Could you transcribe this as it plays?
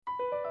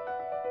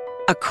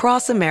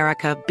Across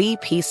America,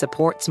 BP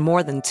supports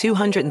more than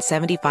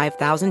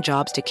 275,000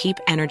 jobs to keep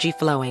energy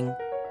flowing.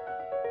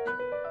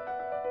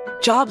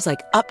 Jobs like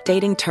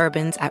updating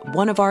turbines at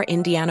one of our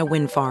Indiana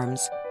wind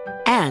farms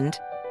and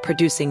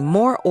producing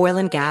more oil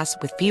and gas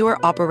with fewer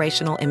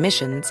operational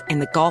emissions in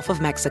the Gulf of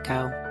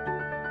Mexico.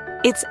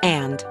 It's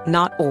and,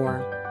 not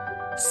or.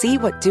 See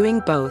what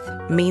doing both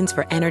means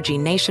for energy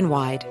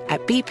nationwide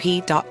at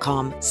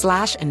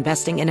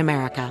bp.com/investing in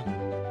America.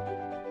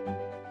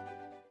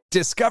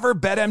 Discover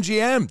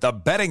BetMGM, the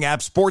betting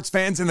app sports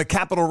fans in the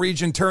capital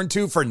region turn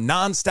to for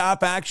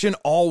nonstop action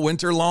all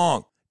winter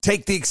long.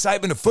 Take the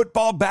excitement of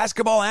football,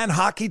 basketball, and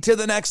hockey to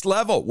the next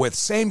level with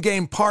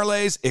same-game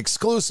parlays,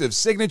 exclusive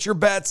signature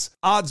bets,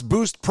 odds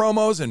boost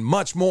promos, and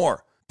much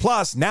more.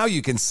 Plus, now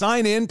you can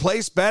sign in,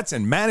 place bets,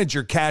 and manage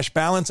your cash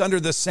balance under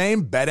the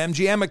same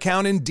BetMGM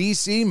account in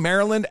D.C.,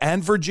 Maryland,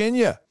 and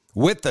Virginia.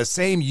 With the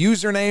same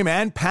username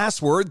and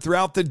password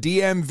throughout the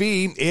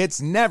DMV, it's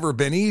never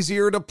been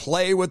easier to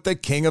play with the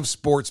king of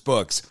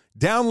sportsbooks.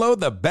 Download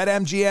the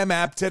BetMGM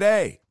app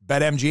today.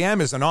 BetMGM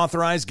is an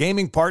authorized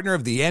gaming partner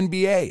of the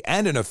NBA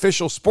and an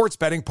official sports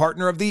betting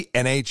partner of the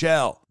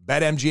NHL.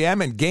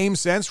 BetMGM and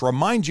GameSense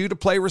remind you to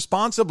play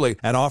responsibly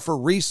and offer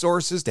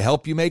resources to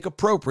help you make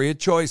appropriate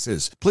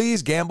choices.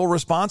 Please gamble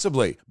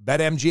responsibly.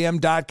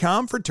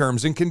 BetMGM.com for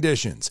terms and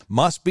conditions.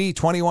 Must be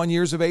 21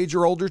 years of age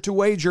or older to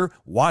wager.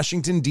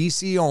 Washington,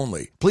 D.C.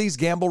 only. Please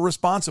gamble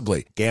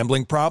responsibly.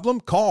 Gambling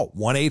problem? Call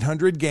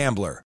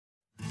 1-800-GAMBLER.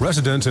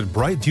 Residents at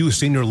Brightview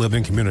Senior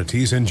Living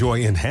Communities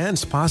enjoy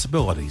enhanced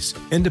possibilities,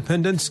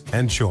 independence,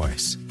 and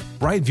choice.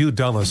 Brightview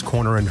Dulles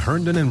Corner in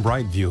Herndon and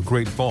Brightview,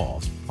 Great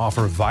Falls,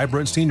 offer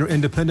vibrant senior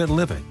independent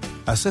living,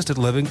 assisted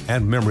living,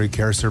 and memory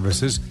care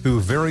services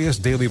through various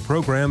daily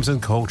programs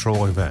and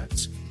cultural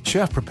events.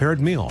 Chef-prepared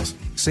meals,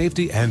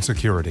 safety and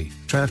security,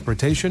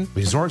 transportation,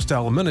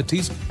 resort-style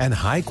amenities, and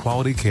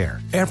high-quality care.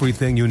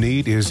 Everything you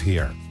need is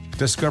here.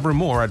 Discover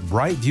more at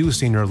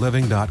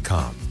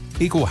brightviewseniorliving.com.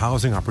 Equal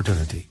housing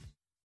opportunity.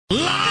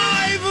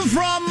 Live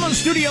from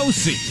Studio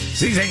C.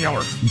 Si,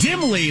 senor.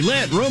 Dimly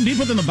lit room, deep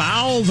within the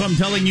bowels. I'm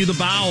telling you, the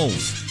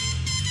bowels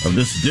of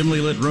this dimly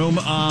lit room.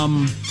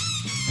 And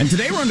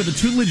today we're under the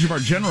tutelage of our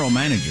general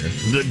manager,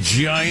 The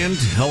giant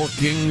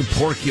hulking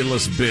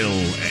Porkulous Bill.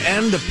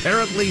 And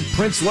apparently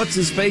Prince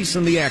What's-His-Face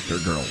and the actor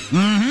girl.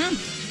 Mm-hmm.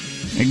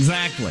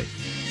 Exactly.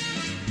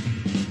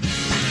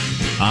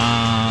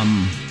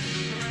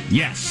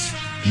 Yes.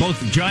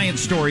 Both giant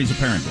stories,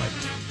 apparently.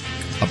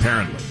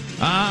 Apparently.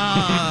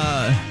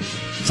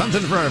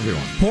 Something for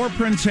everyone. Poor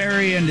Prince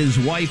Harry and his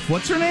wife.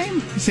 What's her name?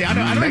 See, I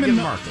don't even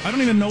know. Markle. I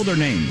don't even know their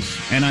names,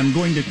 and I'm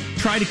going to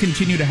try to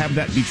continue to have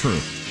that be true.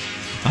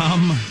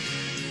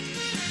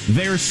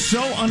 They're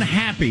so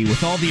unhappy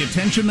with all the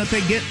attention that they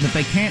get that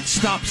they can't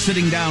stop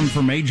sitting down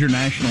for major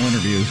national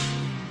interviews.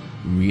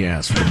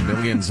 Yes, for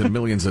millions and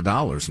millions of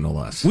dollars, no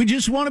less. We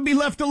just want to be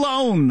left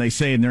alone, they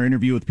say in their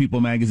interview with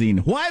People magazine.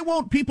 Why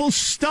won't people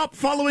stop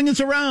following us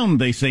around,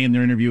 they say in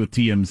their interview with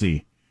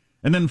TMZ.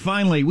 And then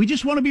finally, we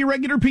just want to be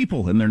regular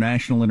people in their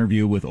national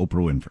interview with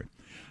Oprah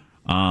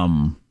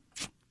Winfrey.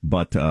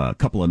 But a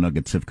couple of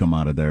nuggets have come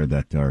out of there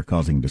that are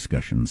causing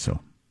discussion,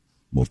 so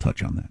we'll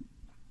touch on that.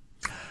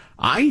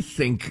 I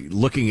think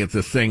looking at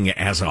the thing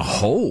as a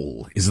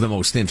whole is the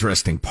most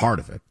interesting part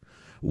of it.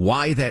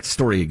 Why that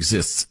story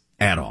exists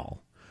at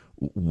all.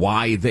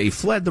 Why they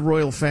fled the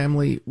royal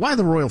family. Why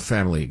the royal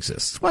family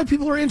exists. Why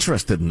people are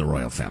interested in the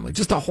royal family.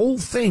 Just the whole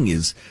thing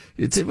it's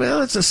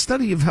a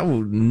study of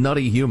how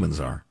nutty humans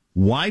are.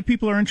 Why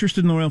people are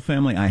interested in the royal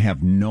family, I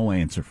have no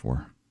answer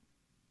for.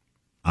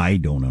 I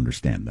don't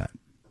understand that.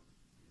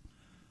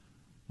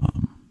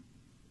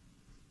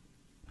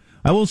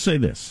 I will say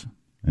this,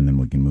 and then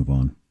we can move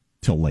on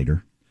till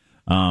later.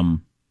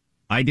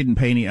 I didn't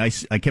pay any. I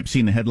kept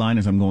seeing the headline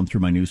as I'm going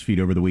through my news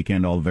feed over the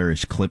weekend, all the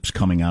various clips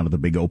coming out of the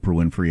big Oprah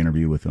Winfrey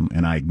interview with him,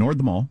 and I ignored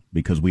them all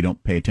because we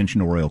don't pay attention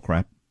to royal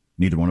crap.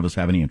 Neither one of us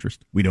have any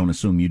interest. We don't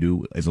assume you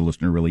do as a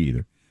listener really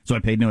either. So I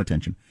paid no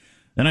attention.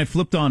 Then I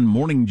flipped on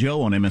Morning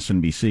Joe on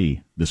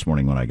MSNBC this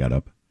morning when I got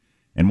up,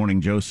 and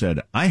Morning Joe said,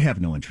 I have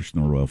no interest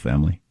in the royal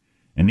family,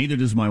 and neither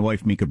does my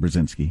wife, Mika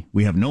Brzezinski.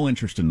 We have no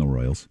interest in the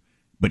royals.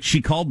 But she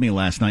called me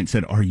last night and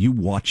said, are you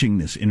watching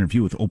this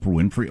interview with Oprah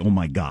Winfrey? Oh,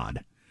 my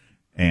God.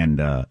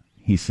 And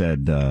he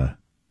said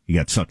he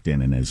got sucked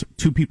in, and there's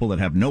two people that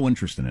have no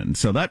interest in it. And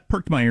so that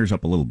perked my ears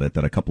up a little bit,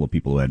 that a couple of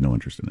people who had no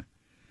interest in it.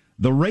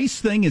 The race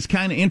thing is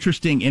kind of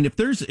interesting, and if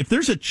there's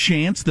a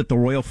chance that the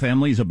royal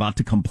family is about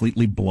to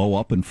completely blow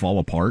up and fall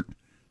apart,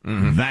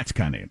 that's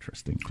kind of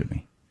interesting to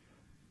me.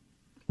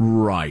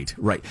 Right.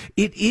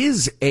 It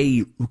is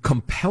a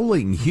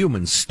compelling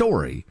human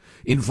story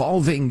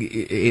involving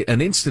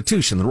an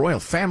institution, the royal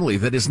family,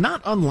 that is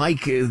not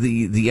unlike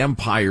the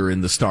empire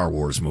in the Star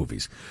Wars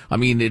movies. I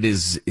mean,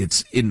 it's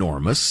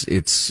enormous.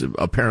 It's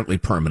apparently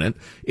permanent.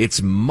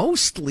 It's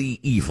mostly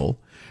evil.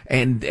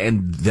 And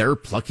they're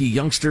plucky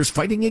youngsters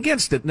fighting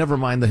against it. Never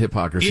mind the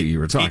hypocrisy you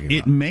were talking about.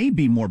 It may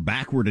be more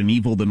backward and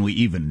evil than we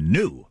even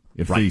knew.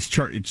 if these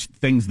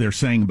things they're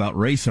saying about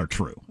race are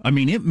true. I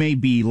mean, it may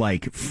be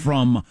like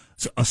from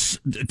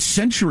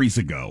centuries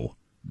ago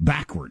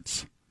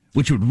backwards,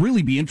 which would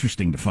really be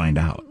interesting to find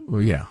out.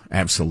 Well, yeah,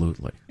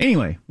 absolutely.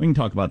 Anyway, we can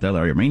talk about that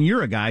later. I mean,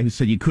 you're a guy who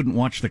said you couldn't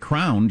watch The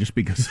Crown just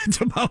because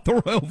it's about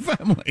the royal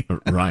family.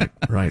 Right.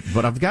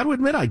 But I've got to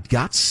admit, I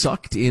got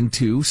sucked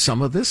into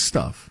some of this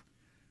stuff.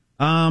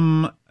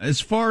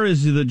 As far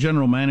as the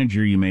general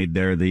manager you made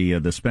there,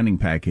 the spending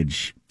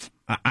package,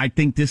 I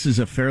think this is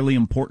a fairly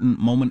important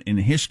moment in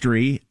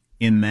history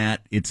in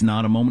that it's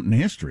not a moment in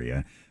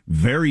history.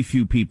 Very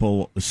few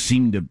people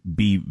seem to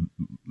be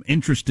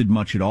interested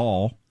much at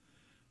all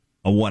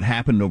of what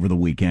happened over the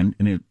weekend,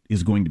 and it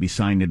is going to be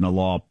signed into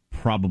law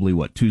probably,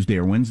 Tuesday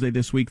or Wednesday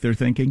this week, they're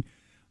thinking.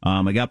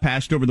 It got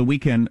passed over the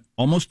weekend,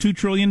 almost $2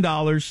 trillion.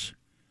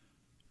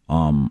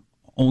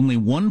 Only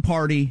one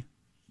party,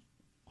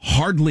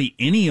 hardly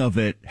any of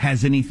it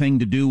has anything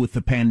to do with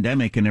the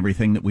pandemic and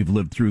everything that we've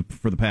lived through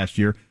for the past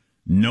year.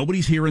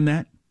 Nobody's hearing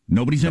that.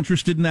 Nobody's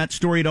interested in that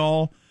story at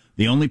all.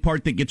 The only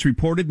part that gets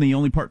reported and the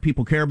only part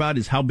people care about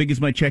is how big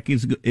is my check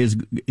is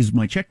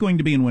my check going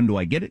to be and when do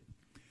I get it?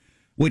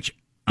 Which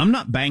I'm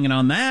not banging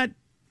on that,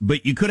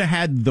 but you could have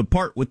had the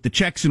part with the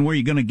checks and where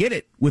you're going to get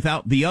it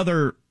without the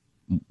other,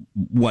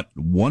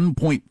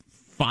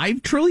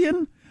 1.5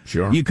 trillion?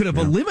 Sure. You could have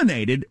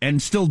eliminated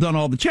and still done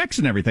all the checks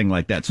and everything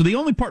like that. So the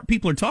only part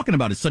people are talking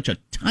about is such a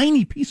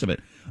tiny piece of it.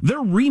 They're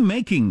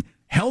remaking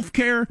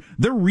healthcare.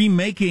 They're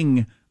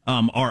remaking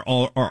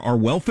our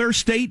welfare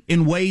state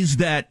in ways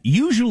that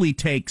usually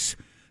takes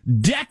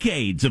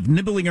decades of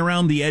nibbling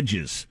around the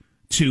edges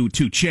to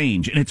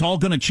change. And it's all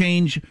going to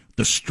change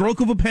the stroke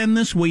of a pen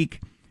this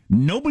week.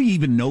 Nobody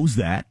even knows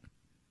that.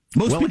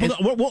 Most people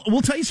don't.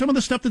 We'll tell you some of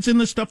the stuff that's in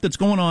this stuff that's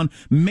going on.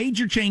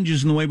 Major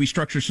changes in the way we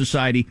structure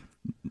society.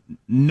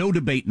 No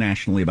debate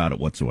nationally about it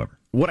whatsoever.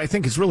 What I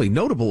think is really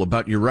notable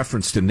about your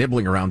reference to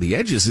nibbling around the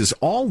edges is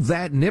all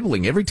that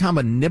nibbling. Every time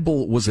a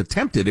nibble was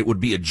attempted, it would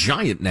be a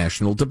giant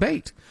national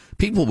debate.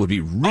 People would be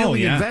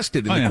really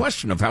invested in the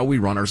question of how we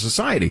run our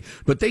society.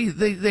 But they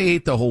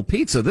ate the whole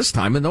pizza this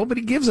time, and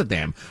nobody gives a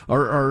damn.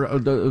 Are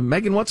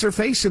Megan, what's her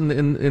face,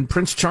 and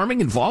Prince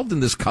Charming involved in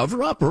this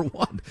cover-up, or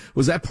what?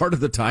 Was that part of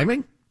the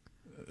timing?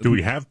 Do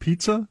we have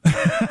pizza?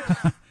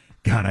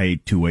 God, I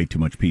ate way too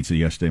much pizza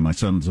yesterday. My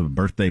son's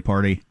birthday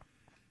party.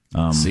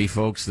 See,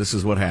 folks, this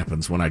is what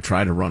happens when I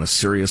try to run a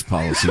serious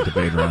policy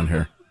debate around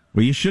here.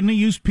 Well, you shouldn't have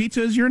used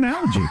pizza as your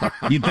analogy.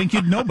 You'd think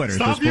you'd know better.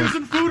 Stop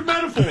using food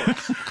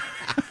metaphors.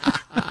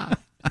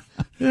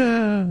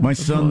 My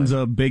son's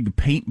big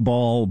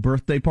paintball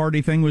birthday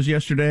party thing was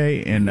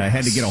yesterday, and I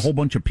had to get a whole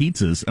bunch of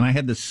pizzas, and I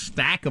had this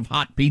stack of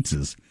hot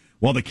pizzas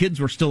while the kids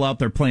were still out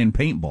there playing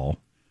paintball,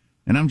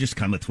 and I'm just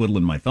kind of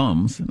twiddling my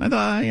thumbs. And I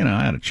thought, I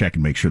had to check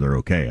and make sure they're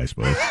okay, I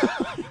suppose.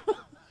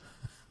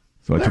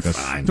 So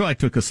I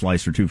took a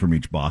slice or two from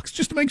each box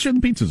just to make sure the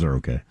pizzas are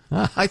okay.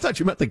 I thought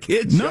you meant the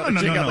kids. No.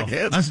 The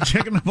kids. I was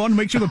checking up on to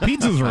make sure the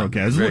pizzas are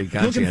okay. I was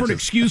looking for an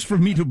excuse for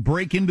me to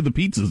break into the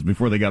pizzas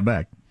before they got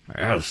back.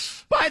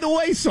 Yes. By the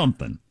way,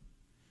 something.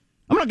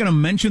 I'm not going to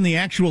mention the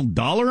actual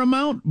dollar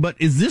amount, but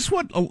is this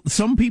what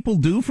some people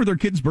do for their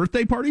kids'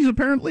 birthday parties,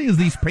 apparently? Is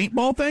these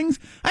paintball things?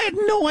 I had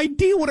no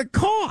idea what it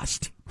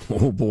cost.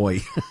 Oh,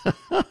 boy.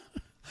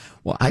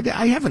 Well,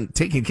 I haven't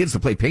taken kids to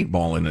play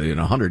paintball in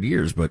 100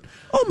 years, but...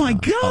 Oh, my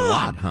God. A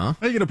lot, huh? How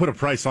are you going to put a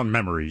price on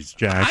memories,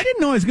 Jack? I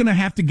didn't know I was going to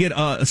have to get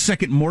a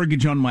second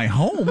mortgage on my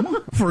home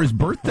for his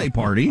birthday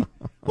party.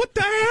 What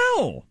the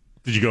hell?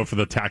 Did you go for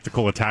the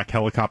tactical attack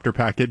helicopter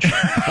package?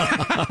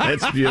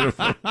 That's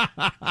beautiful.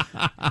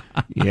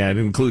 Yeah, it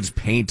includes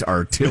paint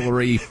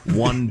artillery,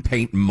 one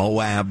paint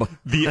Moab.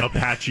 The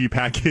Apache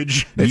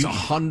package. It's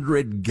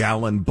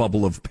 100-gallon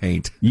bubble of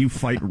paint. You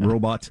fight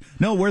robots.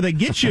 No, where they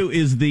get you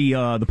is the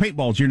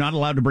paintballs. You're not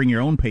allowed to bring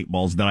your own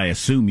paintballs that I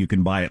assume you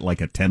can buy at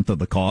like a tenth of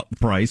the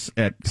price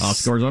at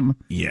Costco or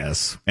something.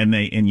 Yes. And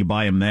you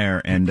buy them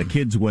there, and the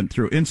kids went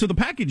through. And so the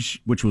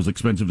package, which was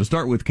expensive to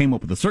start with, came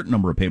up with a certain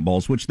number of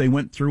paintballs, which they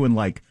went through in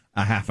like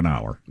a half an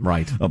hour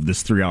of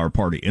this 3-hour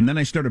party. And then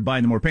I started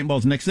buying the more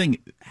paintballs. Next thing,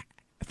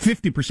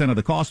 50% of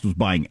the cost was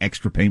buying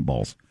extra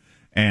paintballs.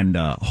 And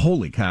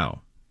holy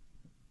cow.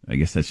 I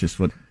guess that's just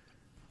what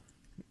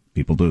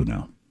people do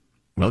now.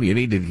 Well, you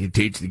need to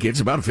teach the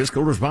kids about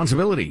fiscal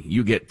responsibility.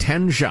 You get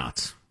 10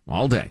 shots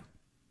all day.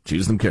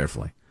 Choose them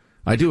carefully.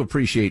 I do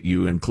appreciate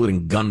you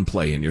including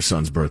gunplay in your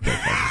son's birthday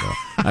party, though.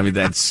 I mean,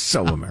 that's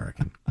so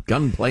American.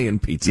 Gunplay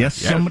and pizza.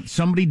 Yes,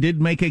 somebody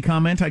did make a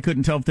comment. I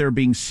couldn't tell if they were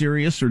being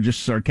serious or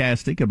just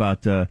sarcastic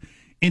about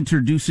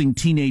introducing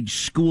teenage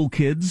school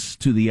kids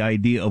to the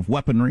idea of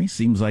weaponry.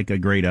 Seems like a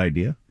great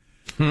idea.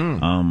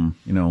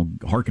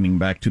 Hearkening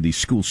back to the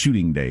school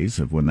shooting days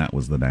of when that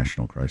was the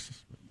national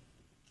crisis.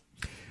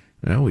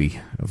 Well, we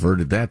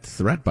averted that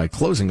threat by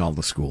closing all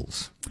the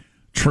schools.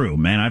 True,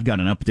 man. I've got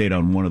an update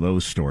on one of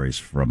those stories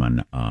from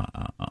an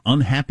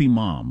unhappy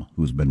mom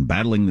who's been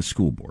battling the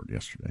school board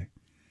yesterday,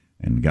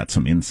 and got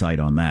some insight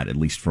on that, at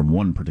least from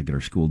one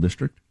particular school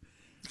district.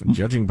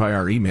 Judging by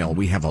our email,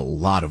 we have a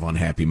lot of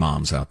unhappy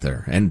moms out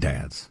there, and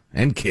dads,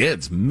 and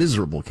kids,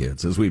 miserable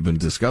kids, as we've been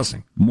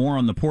discussing. More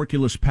on the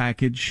Porkulous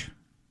package.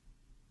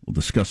 We'll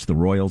discuss the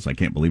Royals. I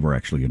can't believe we're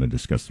actually going to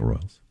discuss the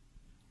Royals.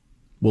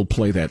 We'll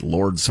play that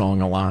Lord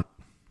song a lot.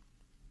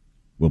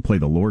 We'll play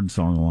the Lord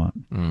song a lot.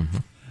 Mm-hmm.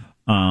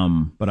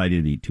 But I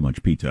did eat too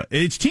much pizza.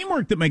 It's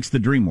teamwork that makes the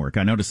dream work.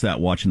 I noticed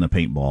that watching the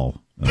paintball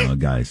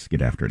guys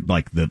get after it.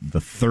 Like the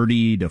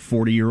 30 to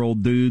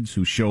 40-year-old dudes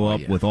who show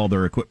up with all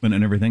their equipment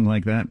and everything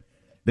like that.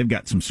 They've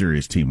got some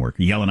serious teamwork.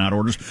 Yelling out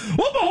orders,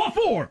 Omaha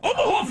 4!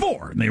 Omaha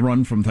 4! And they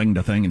run from thing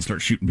to thing and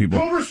start shooting people.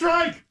 Cobra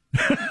Strike!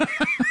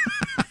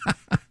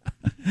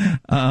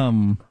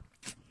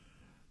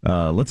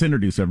 Let's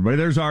introduce everybody.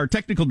 There's our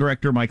technical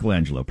director,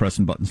 Michelangelo,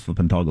 pressing buttons,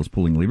 flipping toggles,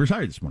 pulling levers. How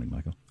are you this morning,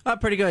 Michael?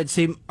 Pretty good.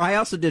 See, I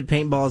also did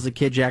paintball as a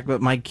kid, Jack,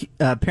 but my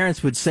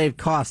parents would save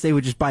costs. They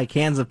would just buy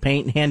cans of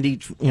paint and hand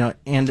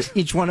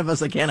each one of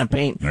us a can of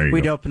paint.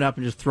 We'd open up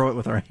and just throw it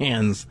with our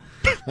hands.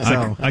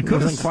 So it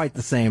wasn't quite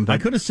the same. But I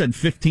could have said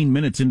 15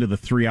 minutes into the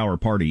 3-hour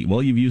party.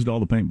 Well, you've used all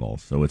the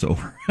paintballs, so it's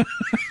over.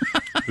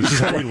 This is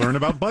how we learn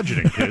about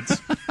budgeting,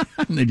 kids.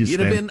 You'd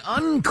have been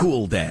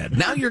uncool dad.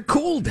 Now you're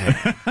cool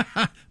dad.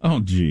 Oh,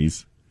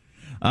 jeez.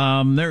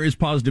 There is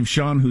positive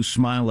Sean, whose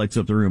smile lights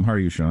up the room. How are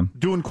you, Sean?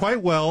 Doing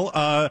quite well.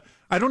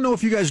 I don't know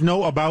if you guys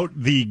know about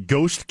the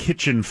ghost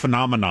kitchen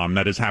phenomenon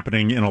that is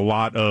happening in a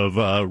lot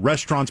of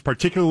restaurants,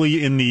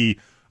 particularly in the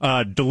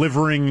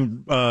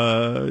delivering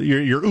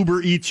your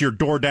Uber Eats, your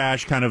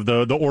DoorDash, kind of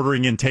the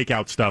ordering in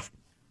takeout stuff,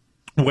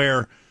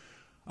 where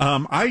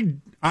I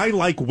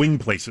like wing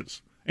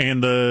places.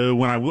 And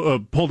when I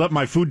pulled up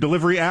my food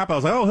delivery app, I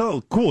was like,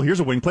 oh, cool, here's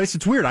a wing place.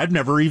 It's weird. I've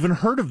never even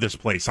heard of this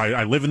place.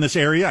 I live in this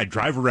area. I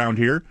drive around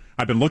here.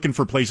 I've been looking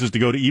for places to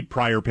go to eat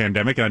prior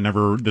pandemic, and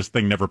this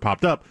thing never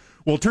popped up.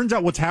 Well, it turns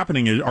out what's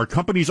happening is our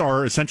companies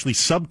are essentially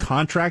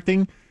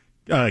subcontracting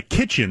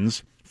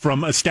kitchens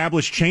from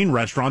established chain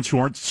restaurants who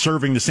aren't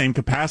serving the same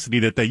capacity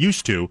that they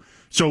used to.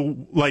 So,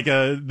 like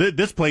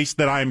this place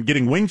that I'm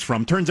getting wings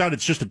from, turns out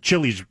it's just a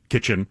Chili's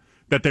kitchen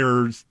that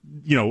they're,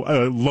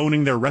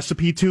 loaning their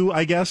recipe to,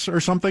 I guess, or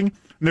something.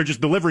 And they're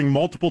just delivering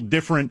multiple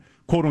different,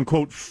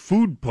 quote-unquote,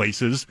 food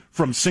places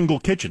from single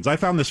kitchens. I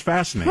found this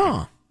fascinating.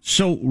 Huh.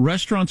 So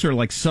restaurants are,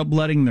 like,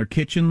 subletting their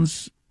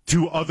kitchens?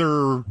 To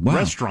other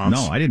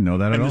restaurants. No, I didn't know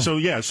that at all.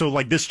 So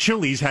like this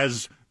Chili's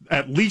has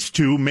at least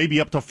 2, maybe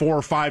up to 4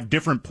 or 5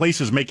 different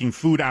places making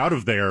food out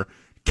of there,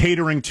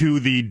 catering to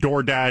the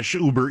DoorDash,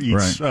 Uber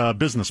Eats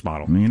business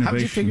model.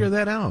 How'd you figure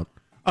that out?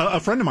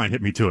 A friend of mine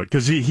hit me to it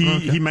because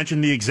he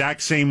mentioned the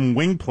exact same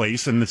wing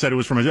place and said it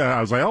was from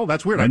I was like, oh,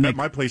 that's weird. I bet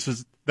my place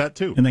is that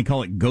too. And they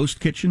call it ghost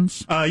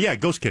kitchens? Yeah,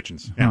 ghost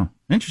kitchens. Yeah. Oh,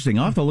 interesting.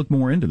 I'll have to look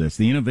more into this.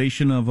 The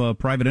innovation of a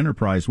private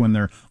enterprise when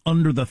they're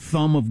under the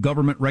thumb of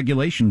government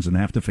regulations and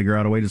have to figure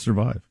out a way to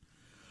survive.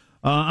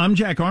 I'm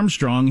Jack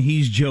Armstrong.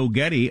 He's Joe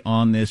Getty.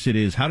 On this, it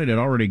is, how did it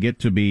already get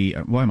to be,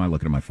 why am I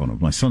looking at my phone? It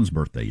was my son's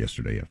birthday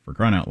yesterday, for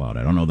crying out loud.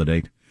 I don't know the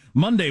date.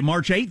 Monday,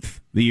 March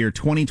 8th, the year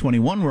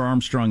 2021. We're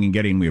Armstrong and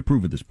Getty, and we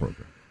approve of this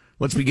program.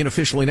 Let's begin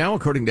officially now.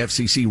 According to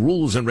FCC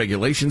rules and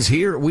regulations,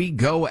 here we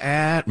go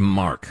at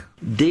Mark.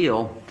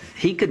 Deal,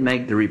 he could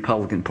make the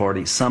Republican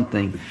Party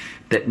something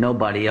that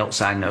nobody else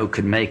I know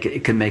could make it.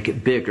 It could make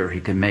it bigger. He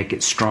could make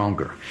it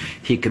stronger.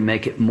 He could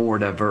make it more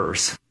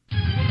diverse.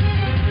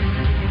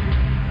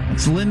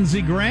 It's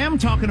Lindsey Graham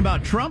talking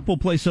about Trump. We'll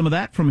play some of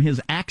that from his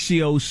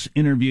Axios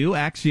interview.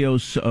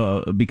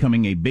 Axios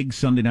becoming a big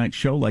Sunday night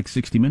show like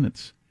 60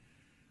 Minutes.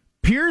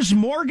 Piers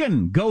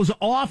Morgan goes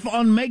off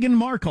on Meghan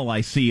Markle,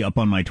 I see up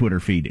on my Twitter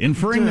feed.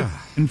 Inferring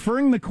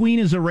the Queen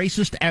is a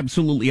racist,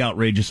 absolutely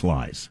outrageous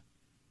lies.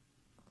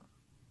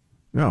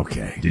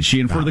 Okay. Did she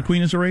infer the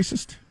Queen is a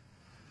racist?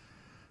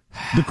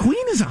 The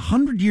Queen is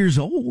 100 years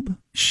old.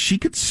 She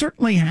could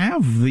certainly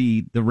have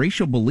the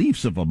racial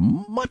beliefs of a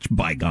much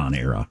bygone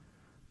era.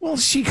 Well,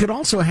 she could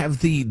also have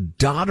the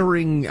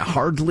doddering,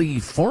 hardly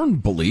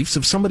formed beliefs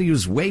of somebody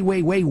who's way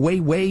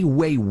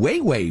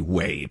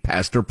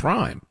past her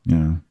prime.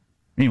 Yeah.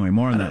 Anyway,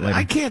 more on that later.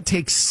 I can't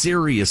take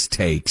serious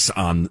takes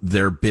on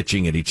their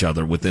bitching at each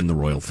other within the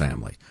royal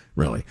family,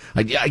 really.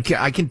 I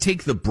can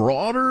take the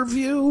broader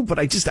view, but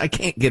I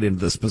can't get into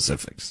the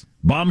specifics.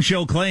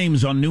 Bombshell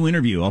claims on new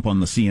interview up on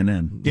the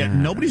CNN. Yeah,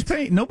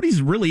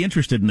 nobody's really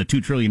interested in the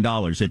 $2 trillion.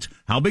 It's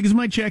how big is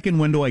my check and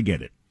when do I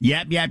get it?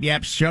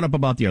 Yap. Shut up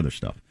about the other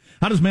stuff.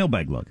 How does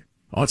mailbag look?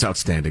 Oh, it's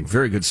outstanding.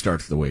 Very good start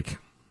to the week.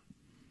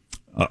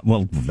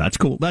 Well, that's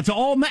cool. That's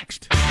all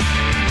next.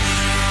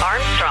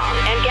 Armstrong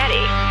and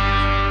Getty.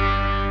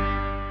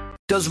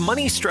 Does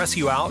money stress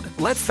you out?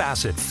 Let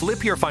Facet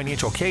flip your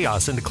financial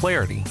chaos into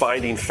clarity.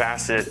 Finding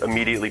Facet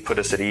immediately put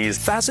us at ease.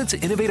 Facet's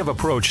innovative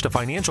approach to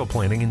financial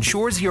planning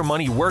ensures your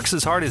money works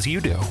as hard as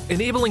you do,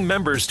 enabling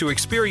members to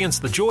experience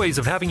the joys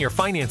of having your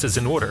finances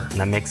in order. And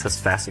that makes us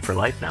Facet for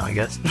life now, I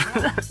guess.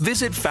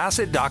 Visit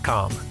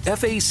Facet.com,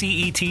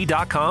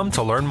 FACET.com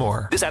to learn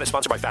more. This ad is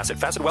sponsored by Facet.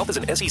 Facet Wealth is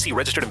an SEC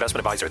registered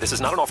investment advisor. This is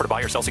not an offer to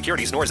buy or sell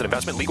securities, nor is it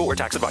investment, legal, or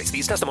tax advice.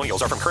 These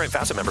testimonials are from current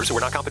Facet members who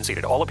are not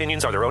compensated. All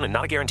opinions are their own and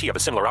not a guarantee of a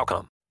similar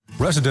outcome.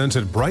 Residents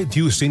at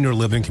Brightview Senior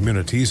Living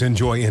Communities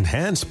enjoy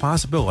enhanced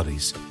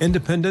possibilities,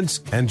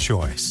 independence, and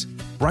choice.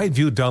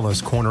 Brightview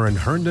Dulles Corner in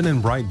Herndon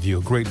and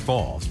Brightview, Great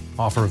Falls,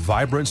 offer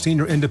vibrant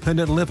senior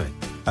independent living,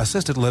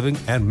 assisted living,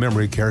 and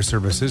memory care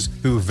services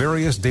through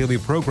various daily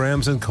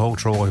programs and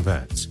cultural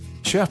events.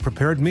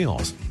 Chef-prepared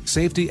meals,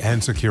 safety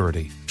and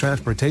security,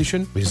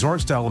 transportation,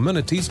 resort-style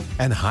amenities,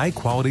 and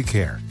high-quality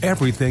care.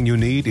 Everything you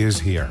need is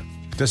here.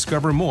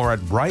 Discover more at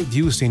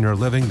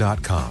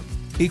brightviewseniorliving.com.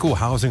 Equal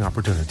housing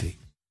opportunity.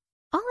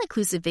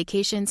 All-inclusive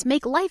vacations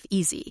make life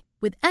easy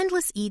with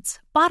endless eats,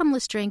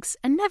 bottomless drinks,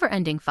 and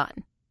never-ending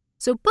fun.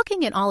 So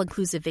booking an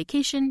all-inclusive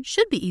vacation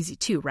should be easy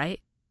too, right?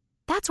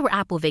 That's where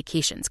Apple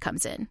Vacations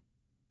comes in.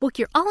 Book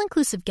your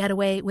all-inclusive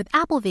getaway with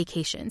Apple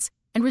Vacations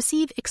and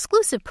receive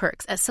exclusive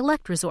perks at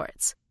select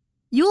resorts.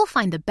 You'll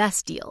find the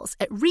best deals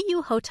at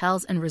Riu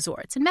Hotels and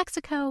Resorts in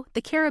Mexico,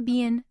 the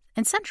Caribbean,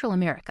 and Central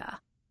America,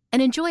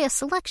 and enjoy a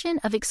selection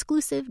of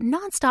exclusive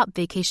nonstop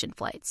vacation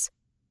flights.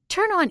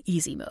 Turn on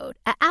easy mode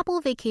at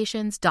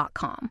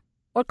applevacations.com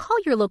or call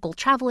your local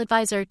travel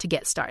advisor to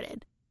get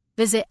started.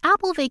 Visit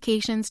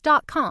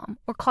applevacations.com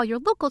or call your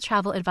local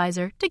travel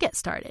advisor to get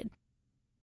started.